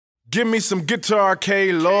Give me some guitar,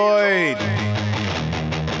 K. Lloyd.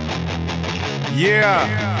 Yeah,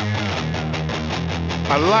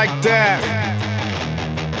 I like that.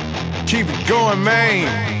 Keep it going, man.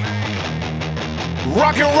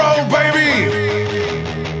 Rock and roll, baby.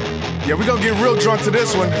 Yeah, we gonna get real drunk to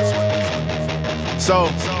this one. So,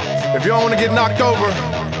 if you don't wanna get knocked over,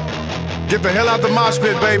 get the hell out the mosh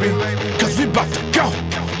pit, baby. Cause we about to go.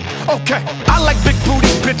 Okay, I like big booty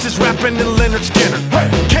bitches rapping in Leonard Skinner.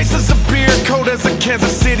 Cases of beer, cold as a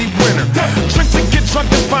Kansas City winter. Drink to get drunk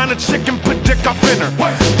and find a chick and put dick off in her.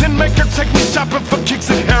 Then make her take me shopping for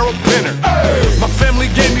kicks at Harold Pinner. My family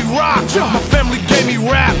gave me rock, my family gave me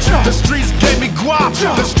rap. The streets gave me guap,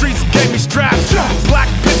 the streets gave me straps. Black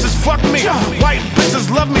bitches fuck me, white bitches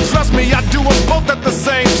love me. Trust me, I do them both at the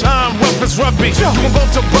same time. Rough as rugby, do them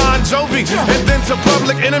both to Bon Jovi, and then to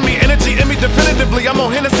Public Enemy. Energy in me definitively, I'm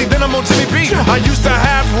on Hennessy, then I'm on Jimmy B. I used to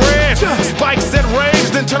have red spikes that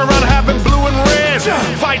rage, then turn around having blue and red.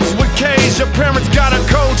 Fights with K's, your parents got a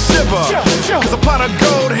cold shiver. Cause a pot of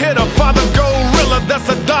gold hit a father gorilla, that's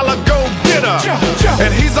 $1 gold getter.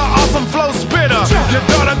 And he's an awesome flow spitter. Your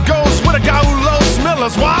daughter goes with a guy who loads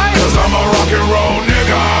Millers. Why? Cause I'm a rock and roll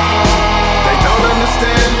nigga. They don't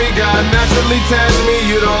understand me, God naturally tanned me.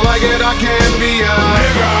 You don't like it, I can be a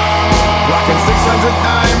nigga. Rockin' 600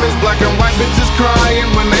 diamonds, black and white bitches crying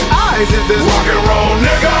when they eyes hit this rock and roll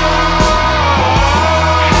nigga.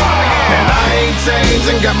 And I ain't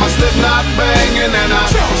changing, got my Slipknot banging, and I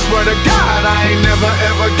swear to God I ain't never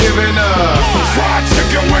ever giving up. Fried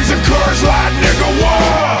chicken wings and Coors Light, nigga,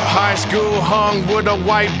 what? High school hung with a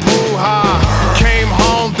white boo-ha. Came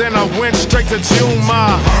home, then I went straight to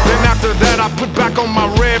Juma. Then after that I put back on my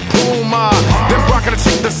red Puma. Then rockin' a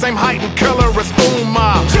chick the same height and color as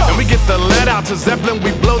Uma. And we get the lead out to Zeppelin,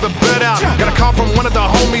 we blow the bed out. Got a call from one of the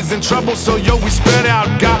homies in trouble, so yo, we sped out.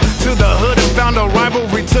 Got to the hood and found a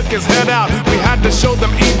rivalry, took his head out. We had to show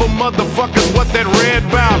them evil motherfuckers what that red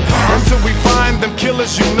bout. Until we find them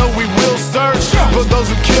killers, you know we will search. For those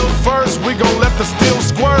who killed first, we gon' let the steel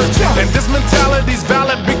squirt. And this mentality's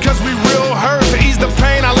valid because we real hurt. To ease the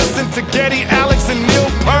pain, I listen to Getty, Alex, and Neil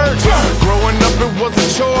Peart. Growing up it was a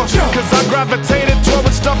chore, cause I gravitated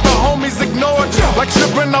toward stuff the homies ignored. Like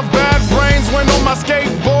tripping off bad brains, went on my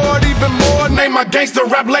skateboard. Even more, name my gangster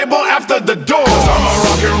rap label after the door. Cause I'm a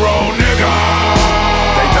rock and roll nigga.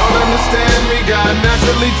 They don't understand me, God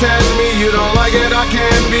naturally tanned me. You don't like it, I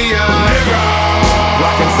can be a nigga.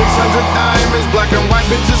 Rockin' 600 diamonds, black and white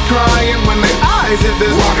bitches crying when they eyes hit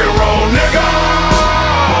this rock and roll nigga.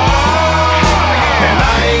 And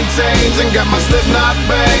I ain't changing, got my Slipknot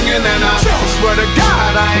banging, and I swear to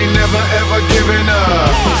God I ain't never ever giving up.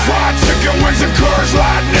 Fried chicken wings and Coors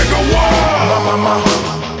Light, nigga, what? My mama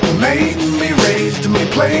made me, raised me,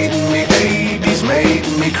 played me 80s, made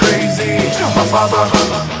me crazy. My father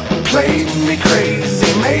played me crazy,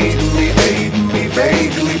 made me, aid me,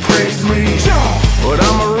 vaguely praised me. But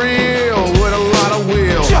I'm a real with a lot of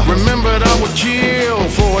will. Remembered I would kill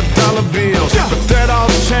for $1 bill. But that all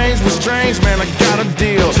changed was strange, man, I got a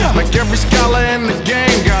deal. Like every scholar in the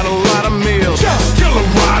game, got a lot of meals. Still a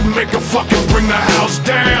ride, make a fucking bring the house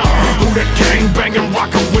down. Who that gang banging,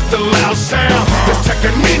 rockin' with the loud sound. That's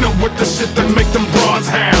Tekanina with the shit that make them broads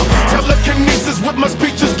hound. Telekinesis with my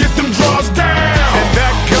speeches, get them draws down. And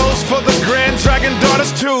that goes for the Grand Dragon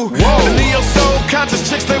daughters too. And the neo soul conscious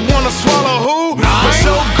chicks, they wanna swallow who? For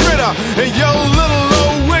show gritter, and yo little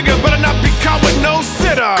low wigger better not be caught with no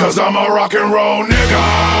sitter. Cause I'm a rock and roll nigga.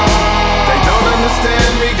 They don't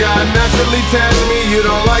understand me, God naturally tanned me. You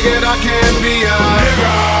don't like it, I can be a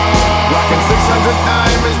nigga. Rockin' 600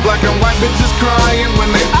 diamonds, black and white bitches crying when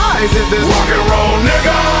they eyes hit this rock and roll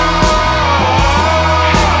nigga.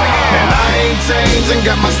 And I ain't changing,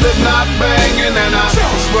 got my Slipknot banging, and I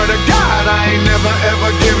swear to God I ain't never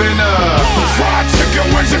ever